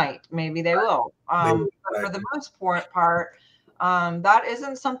some might, maybe they will. But for the most part, that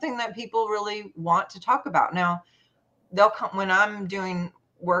isn't something that people really want to talk about. Now, they'll come when I'm doing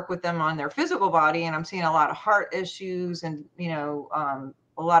work with them on their physical body, and I'm seeing a lot of heart issues and, you know,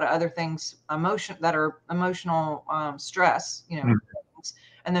 a lot of other things, emotional stress, you know, things.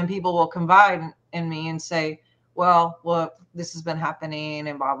 And then people will confide in me and say, well, look, this has been happening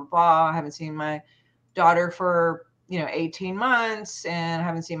and blah, blah, blah. I haven't seen my daughter for, you know, 18 months and I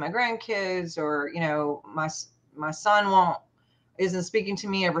haven't seen my grandkids, or, you know, my son isn't speaking to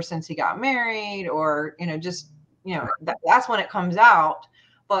me ever since he got married, or, you know, just, you know, that's when it comes out.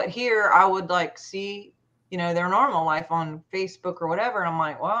 But here I would like see, you know, their normal life on Facebook or whatever. And I'm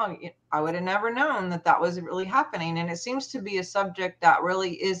like, well, I would have never known that that was really happening. And it seems to be a subject that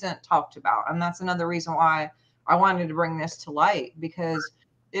really isn't talked about. And that's another reason why I wanted to bring this to light, because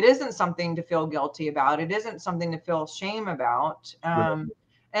it isn't something to feel guilty about. It isn't something to feel shame about. And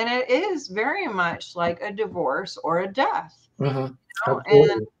it is very much like a divorce or a death. You know?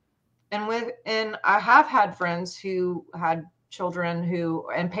 And I have had friends who had children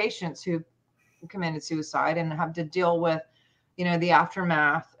and patients who committed suicide and have to deal with, you know, the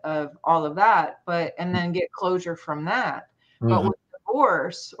aftermath of all of that, and then get closure from that. But with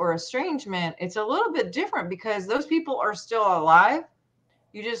divorce or estrangement, it's a little bit different because those people are still alive.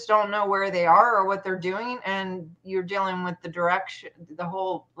 You just don't know where they are or what they're doing. And you're dealing with the direction, the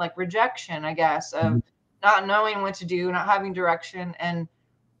whole like rejection, I guess, of not knowing what to do, not having direction, and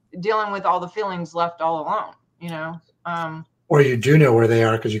dealing with all the feelings left all alone, you know. Or you do know where they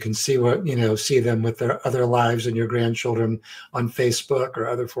are because you can see what, you know, see them with their other lives and your grandchildren on Facebook or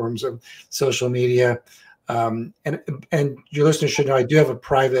other forms of social media. And your listeners should know I do have a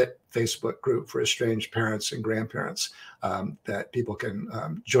private Facebook group for estranged parents and grandparents that people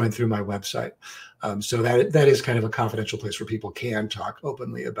can join through my website. So that is kind of a confidential place where people can talk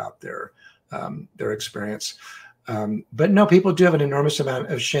openly about their experience. But no, people do have an enormous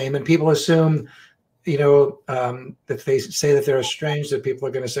amount of shame, and people assume, you know, that they say that they're estranged, that people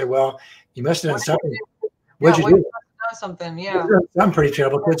are going to say, well, you must have done something. What'd you do? Something, yeah. I'm pretty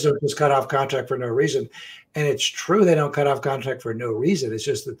terrible. Kids don't just cut off contact for no reason. And it's true they don't cut off contact for no reason. It's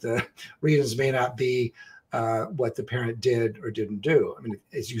just that the reasons may not be what the parent did or didn't do. I mean,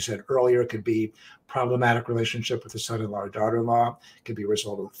 as you said earlier, it could be problematic relationship with the son-in-law or daughter-in-law. It could be a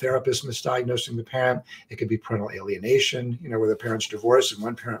result of the therapist misdiagnosing the parent. It could be parental alienation, you know, where the parents divorce and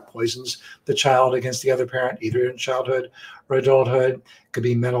one parent poisons the child against the other parent, either in childhood or adulthood. It could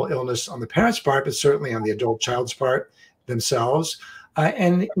be mental illness on the parent's part, but certainly on the adult child's part themselves.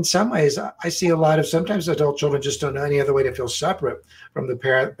 And in some ways, I see a lot of sometimes adult children just don't know any other way to feel separate from the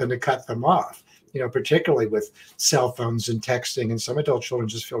parent than to cut them off. You know, particularly with cell phones and texting, and some adult children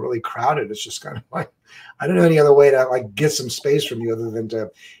just feel really crowded. It's just kind of like, I don't know any other way to like get some space from you other than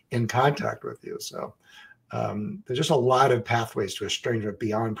to in contact with you. So there's just a lot of pathways to estrangement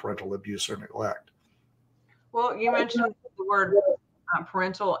beyond parental abuse or neglect. Well, you mentioned the word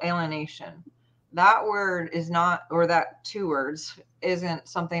parental alienation. That word is not, or that two words isn't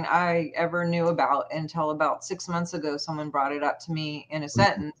something I ever knew about until about 6 months ago. Someone brought it up to me in a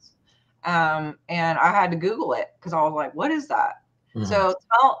sentence. And I had to Google it because I was like, what is that? So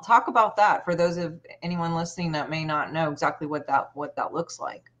talk about that for those of anyone listening that may not know exactly what that looks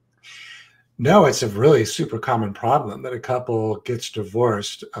like. No, it's a really super common problem that a couple gets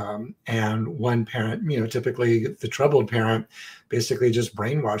divorced and one parent, you know, typically the troubled parent basically just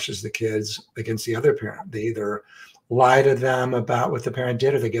brainwashes the kids against the other parent. They either lie to them about what the parent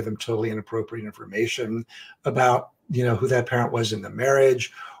did, or they give them totally inappropriate information about, you know, who that parent was in the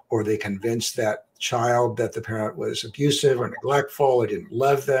marriage, or they convince that child that the parent was abusive or neglectful or didn't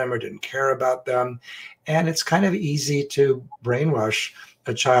love them or didn't care about them. And it's kind of easy to brainwash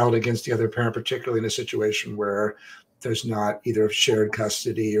a child against the other parent, particularly in a situation where there's not either shared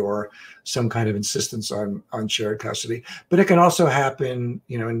custody or some kind of insistence on shared custody. But it can also happen,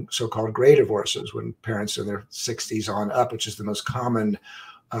 you know, in so-called gray divorces, when parents in their 60s on up, which is the most common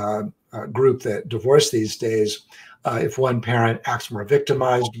group that divorce these days. If one parent acts more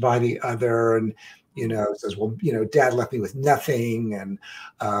victimized by the other and, you know, says, well, you know, dad left me with nothing. And,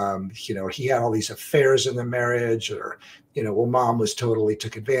 you know, he had all these affairs in the marriage, or, you know, well, mom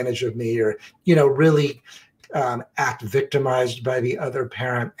took advantage of me, or, you know, really act victimized by the other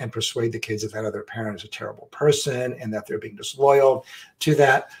parent and persuade the kids that that other parent is a terrible person and that they're being disloyal to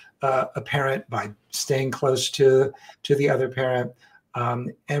that a parent by staying close to the other parent.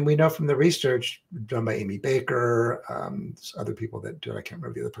 And we know from the research done by Amy Baker, other people that do it, I can't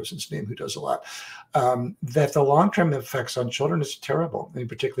remember the other person's name who does a lot, that the long-term effects on children is terrible. I mean,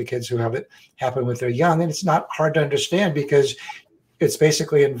 particularly kids who have it happen when they're young. And it's not hard to understand because it's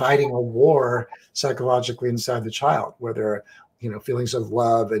basically inviting a war psychologically inside the child, where there are, feelings of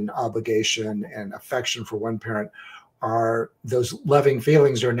love and obligation and affection for one parent, are those loving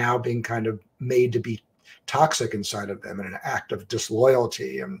feelings are now being kind of made to be toxic inside of them in an act of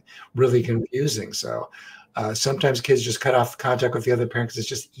disloyalty and really confusing. So sometimes kids just cut off contact with the other parent because it's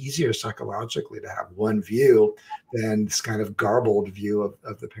just easier psychologically to have one view than this kind of garbled view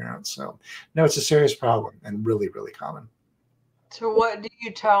of the parents. So no, it's a serious problem and really, really common. So what do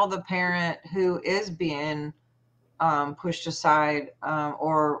you tell the parent who is being pushed aside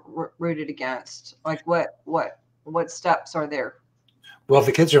or rooted against? Like what steps are there? Well, if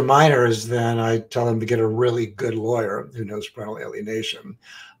the kids are minors, then I tell them to get a really good lawyer who knows parental alienation,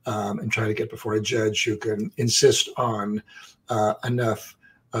 and try to get before a judge who can insist on enough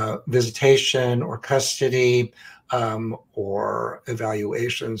visitation or custody, or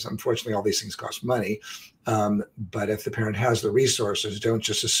evaluations. Unfortunately, all these things cost money. But if the parent has the resources, don't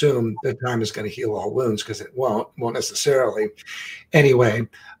just assume that time is going to heal all wounds, because it won't necessarily. Anyway,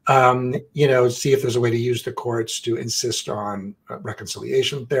 see if there's a way to use the courts to insist on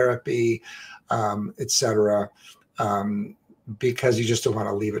reconciliation therapy, et cetera, because you just don't want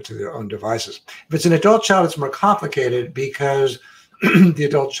to leave it to their own devices. If it's an adult child, it's more complicated because the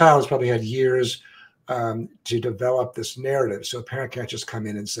adult child has probably had years to develop this narrative. So a parent can't just come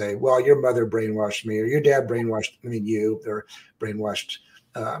in and say, well, your mother brainwashed me, or your dad brainwashed, they're brainwashed,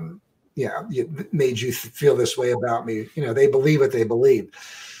 made you feel this way about me. They believe what they believe.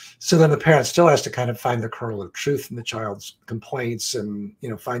 So then the parent still has to kind of find the kernel of truth in the child's complaints and,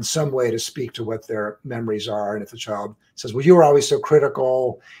 find some way to speak to what their memories are. And if the child says, well, you were always so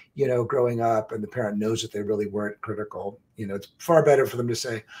critical, growing up, and the parent knows that they really weren't critical, it's far better for them to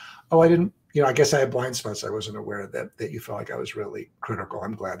say, oh, I didn't, I guess I had blind spots. I wasn't aware that you felt like I was really critical.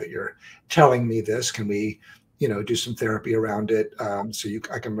 I'm glad that you're telling me this. Can we, do some therapy around it, so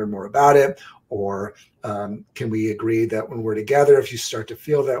I can learn more about it? Or can we agree that when we're together, if you start to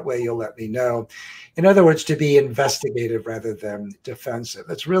feel that way, you'll let me know? In other words, to be investigative rather than defensive.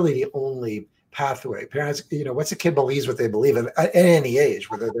 That's really the only pathway. Parents, once a kid believes what they believe at any age,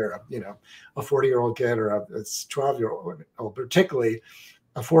 whether they're a 40-year-old kid or a 12-year-old, particularly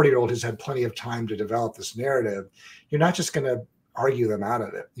a 40-year-old who's had plenty of time to develop this narrative, you're not just going to argue them out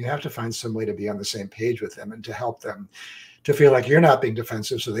of it. You have to find some way to be on the same page with them and to help them to feel like you're not being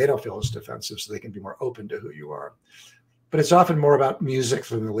defensive, so they don't feel as defensive, so they can be more open to who you are. But it's often more about music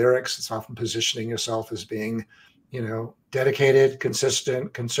than the lyrics. It's often positioning yourself as being, dedicated,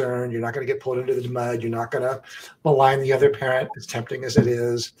 consistent, concerned. You're not going to get pulled into the mud. You're not going to malign the other parent, as tempting as it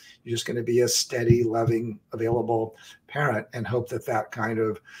is. You're just going to be a steady, loving, available parent and hope that kind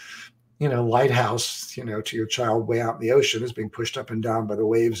of, lighthouse, to your child way out in the ocean is being pushed up and down by the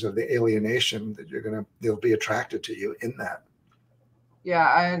waves of the alienation, that they'll be attracted to you in that. Yeah,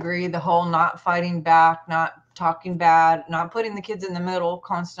 I agree. The whole not fighting back, not talking bad, not putting the kids in the middle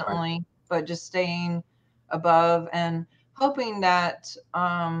constantly, right, but just staying above and hoping that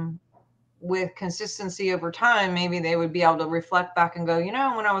with consistency over time, maybe they would be able to reflect back and go, when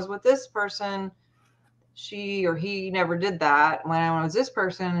I was with this person, she or he never did that. When I was this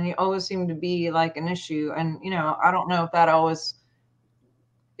person, he always seemed to be like an issue. And, I don't know if that always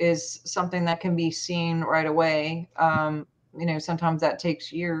is something that can be seen right away. Sometimes that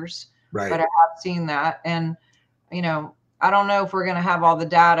takes years, right, but I have seen that. And, I don't know if we're going to have all the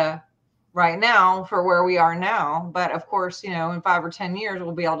data right now for where we are now, but of course, in 5 or 10 years,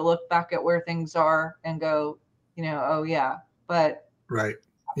 we'll be able to look back at where things are and go, oh yeah, but right.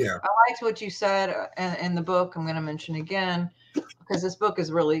 Yeah. I liked what you said in the book. I'm going to mention again, because this book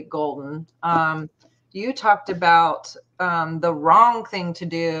is really golden. You talked about the wrong thing to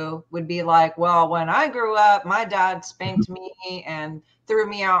do would be like, well, when I grew up, my dad spanked me and threw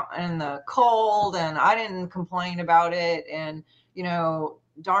me out in the cold and I didn't complain about it. And,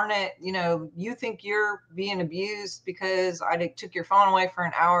 darn it, you think you're being abused because I took your phone away for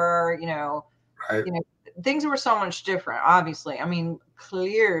an hour, right. Things were so much different, obviously. I mean,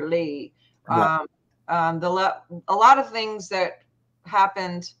 clearly, right. a lot of things that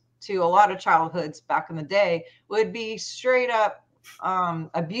happened to a lot of childhoods back in the day would be straight up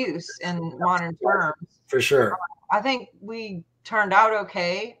abuse in modern terms. For sure. I think we turned out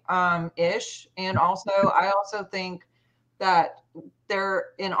okay, ish. And also, I also think that there,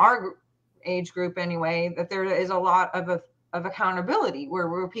 in our age group anyway, that there is a lot of accountability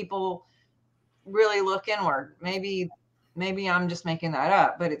where people really look inward. Maybe maybe I'm just making that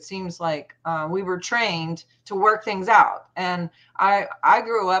up, but it seems like we were trained to work things out. And I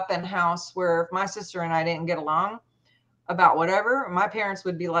grew up in a house where if my sister and I didn't get along about whatever, my parents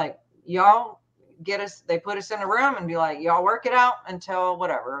would be like, y'all get us, they put us in a room and be like, y'all work it out until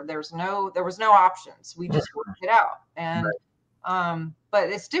whatever. There was no options. We just worked it out. And but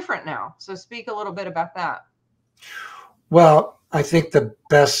it's different now. So speak a little bit about that. Well, I think the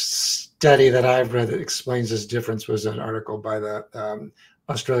best study that I've read that explains this difference was an article by the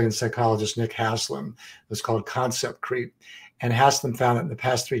Australian psychologist Nick Haslam. It was called Concept Creep. And Haslam found that in the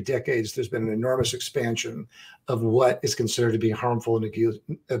past 3 decades, there's been an enormous expansion of what is considered to be harmful and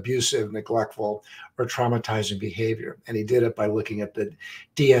abusive, neglectful, or traumatizing behavior. And he did it by looking at the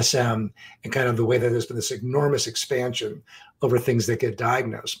DSM and kind of the way that there's been this enormous expansion over things that get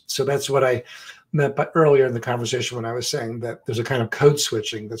diagnosed. So that's what I meant by earlier in the conversation when I was saying that there's a kind of code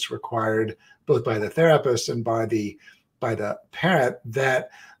switching that's required both by the therapist and by the parent that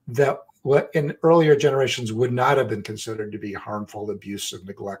what in earlier generations would not have been considered to be harmful, abusive,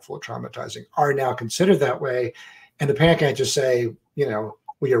 neglectful, traumatizing are now considered that way. And the parent can't just say, well,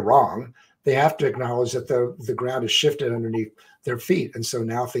 you're wrong. They have to acknowledge that the ground is shifted underneath their feet. And so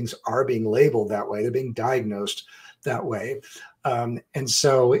now things are being labeled that way. They're being diagnosed that way. And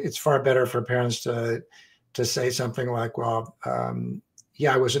so it's far better for parents to say something like, well,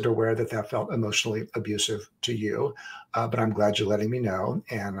 yeah, I wasn't aware that felt emotionally abusive to you, but I'm glad you're letting me know,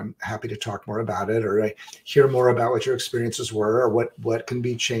 and I'm happy to talk more about it, or I hear more about what your experiences were, or what can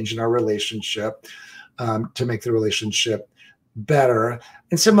be changed in our relationship to make the relationship better.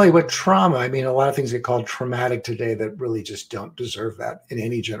 And similarly with trauma, I mean, a lot of things get called traumatic today that really just don't deserve that in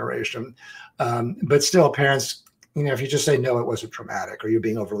any generation. But still, parents, if you just say, no, it wasn't traumatic, or you're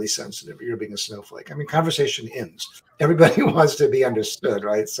being overly sensitive, or you're being a snowflake, I mean, conversation ends. Everybody wants to be understood,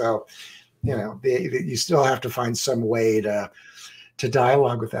 right? So, you still have to find some way to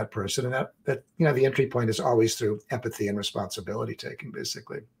dialogue with that person. And that the entry point is always through empathy and responsibility taking,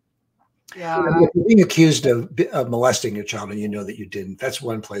 basically. Yeah. If you're being accused of molesting your child and you know that you didn't, that's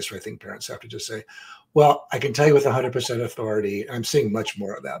one place where I think parents have to just say, well, I can tell you with 100% authority. I'm seeing much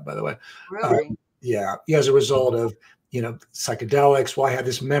more of that, by the way. Really? Yeah, as a result of, psychedelics. Well, I had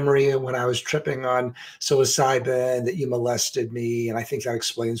this memory when I was tripping on psilocybin that you molested me. And I think that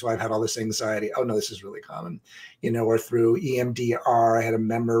explains why I've had all this anxiety. Oh, no, this is really common, or through EMDR, I had a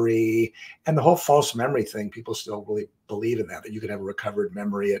memory. And the whole false memory thing, people still really believe in that you can have a recovered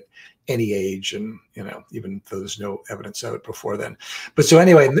memory at any age. And, even though there's no evidence of it before then. But so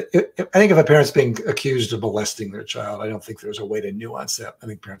anyway, I think if a parent's being accused of molesting their child, I don't think there's a way to nuance that. I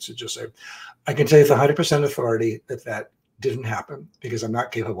think parents should just say, I can tell you with 100% authority that didn't happen because I'm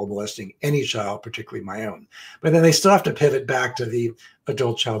not capable of molesting any child, particularly my own. But then they still have to pivot back to the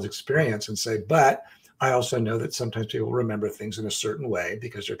adult child's experience and say, but I also know that sometimes people remember things in a certain way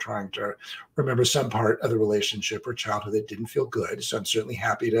because they're trying to remember some part of the relationship or childhood that didn't feel good. So I'm certainly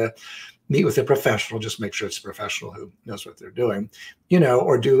happy to meet with a professional, just make sure it's a professional who knows what they're doing,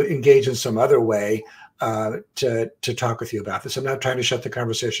 or do engage in some other way to talk with you about this. I'm not trying to shut the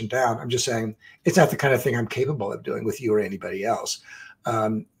conversation down. I'm just saying it's not the kind of thing I'm capable of doing with you or anybody else,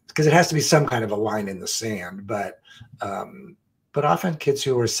 because it has to be some kind of a line in the sand. But often kids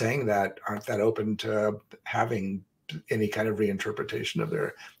who are saying that aren't that open to having any kind of reinterpretation of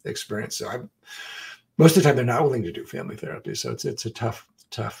their experience. So most of the time they're not willing to do family therapy. So it's a tough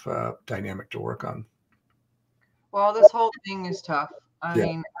dynamic to work on. Well, this whole thing is tough. I Yeah.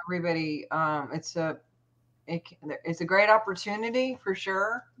 mean, everybody, it's a great opportunity for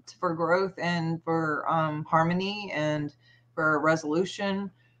sure for growth and for harmony and for resolution.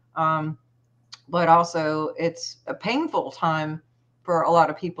 But also it's a painful time for a lot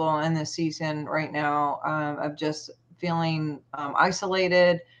of people in this season right now, of just feeling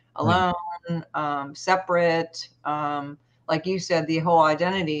isolated, alone, separate. Like you said, the whole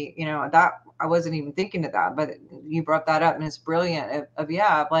identity, that I wasn't even thinking of that, but you brought that up and it's brilliant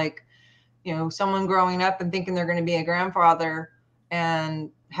someone growing up and thinking they're going to be a grandfather and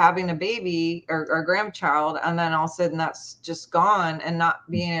having a baby or a grandchild, and then all of a sudden that's just gone, and not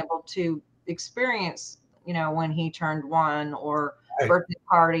being able to experience, when he turned 1, or birthday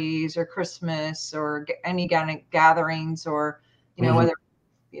parties or Christmas or any kind of gatherings, or, whether,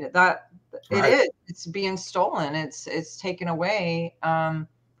 that it's being stolen. It's taken away, a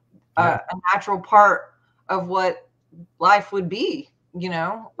natural part of what life would be,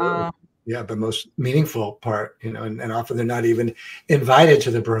 the most meaningful part, and often they're not even invited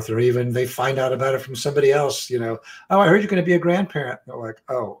to the birth, or even they find out about it from somebody else, oh, I heard you're going to be a grandparent. They're like,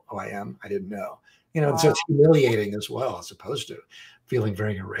 oh, I am. I didn't know, and so it's humiliating as well, as opposed to feeling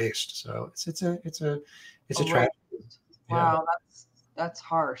very erased. So it's a tragedy. Wow, that's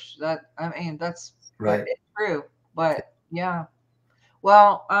harsh. I mean, but Right. it's true. But yeah.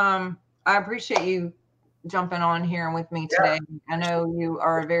 Well, I appreciate you jumping on here with me Yeah. today. I know you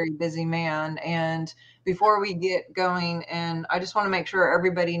are a very busy man. And before we get going, and I just want to make sure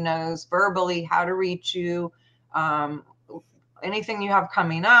everybody knows verbally how to reach you, um, anything you have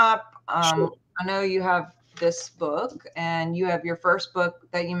coming up. Sure. I know you have this book, and you have your first book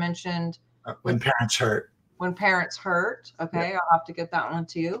that you mentioned When with Parents Hurt. When Parents Hurt. Yeah. Okay, I'll have to get that one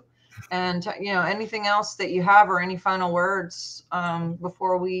too. And anything else that you have, or any final words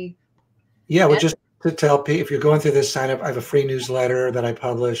before we Yeah, well, end? just to tell people, if you're going through this, sign up. I have a free newsletter that I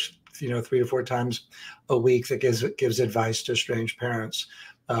publish, 3 to 4 times a week that gives advice to estranged parents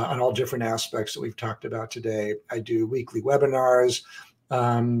on all different aspects that we've talked about today. I do weekly webinars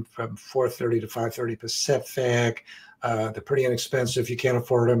from 4:30 to 5:30 Pacific. They're pretty inexpensive. If you can't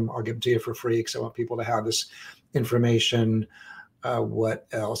afford them, I'll give them to you for free because I want people to have this information. What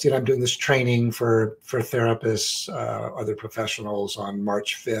else? I'm doing this training for therapists, other professionals on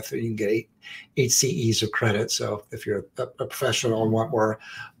March 5th. You can get eight CEs of credit. So if you're a professional and want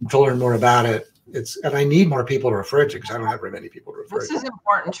to learn more about it, and I need more people to refer to because I don't have very many people to refer This to. is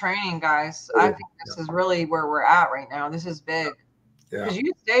important training, guys. I think this is really where we're at right now. This is big because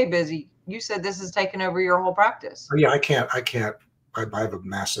you stay busy. You said this is taking over your whole practice. Oh, yeah, I can't. I have a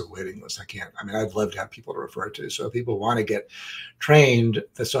massive waiting list. I can't. I mean, I'd love to have people to refer to. So if people want to get trained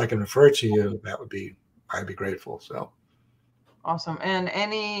so I can refer to you, I'd be grateful. So. Awesome. And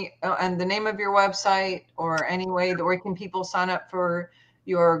and the name of your website, or any way that where can people sign up for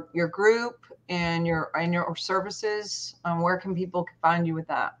your group and your services? Where can people find you with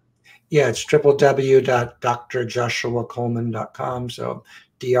that? Yeah, it's www.drjoshuacoleman.com. So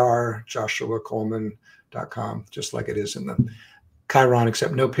drjoshuacoleman.com, just like it is in the Chiron,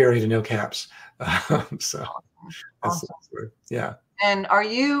 except no period and no caps. So awesome. Yeah. And are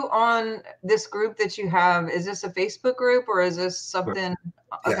you on this group that you have? Is this a Facebook group, or is this something?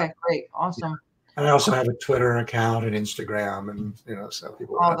 Yeah. Okay, great. Awesome. Yeah. And I also have a Twitter account and Instagram, and so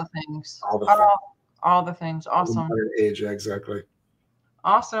people all the things. All the things. All the things. Awesome. Age, exactly.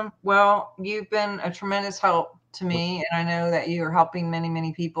 Awesome. Well, you've been a tremendous help to me, and I know that you are helping many,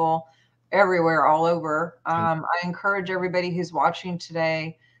 many people everywhere, all over. I encourage everybody who's watching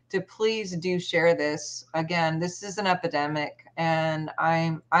today to please do share this. Again, this is an epidemic, and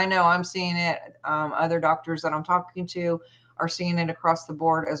I know I'm seeing it. Other doctors that I'm talking to are seeing it across the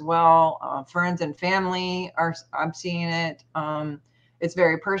board as well. Friends and family I'm seeing it. It's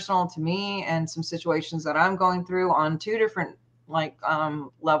very personal to me, and some situations that I'm going through on 2 different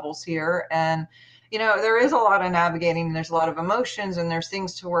levels here. And there is a lot of navigating, and there's a lot of emotions, and there's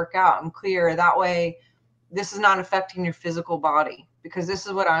things to work out and clear. That way this is not affecting your physical body, because this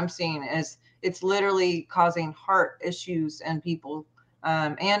is what I'm seeing is it's literally causing heart issues and people,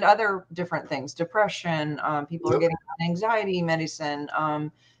 and other different things, depression. People are getting anxiety medicine.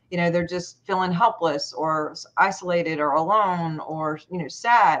 They're just feeling helpless or isolated or alone, or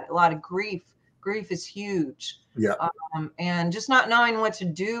sad. A lot of grief is huge. Yeah. And just not knowing what to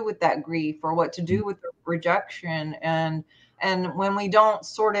do with that grief, or what to do with the rejection. And when we don't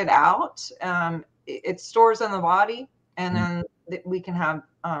sort it out, it stores in the body, and then we can have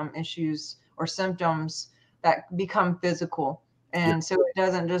issues or symptoms that become physical. And so it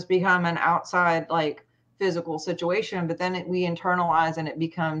doesn't just become an outside physical situation, but then we internalize, and it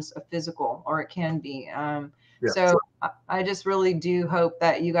becomes a physical, or it can be. So I just really do hope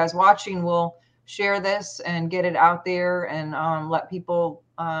that you guys watching will share this and get it out there, and let people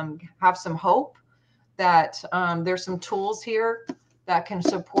have some hope that there's some tools here that can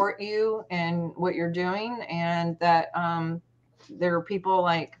support you in what you're doing, and that there are people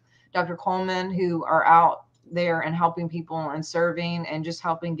like Dr. Coleman who are out there and helping people and serving, and just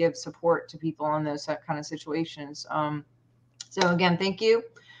helping give support to people in those kind of situations. So again, thank you.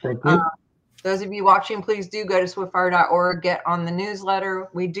 Thank you. Those of you watching, please do go to swiftfire.org, get on the newsletter.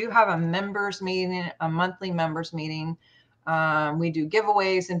 We do have a members meeting, a monthly members meeting. We do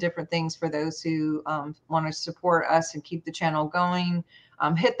giveaways and different things for those who want to support us and keep the channel going.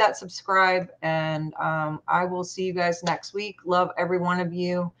 Hit that subscribe, and I will see you guys next week. Love every one of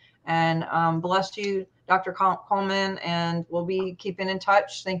you, and bless you, Dr. Coleman, and we'll be keeping in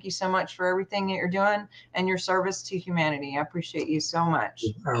touch. Thank you so much for everything that you're doing and your service to humanity. I appreciate you so much.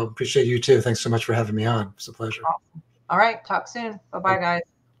 I appreciate you too. Thanks so much for having me on. It's a pleasure. Awesome. All right. Talk soon. Bye-bye, guys.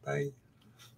 Bye.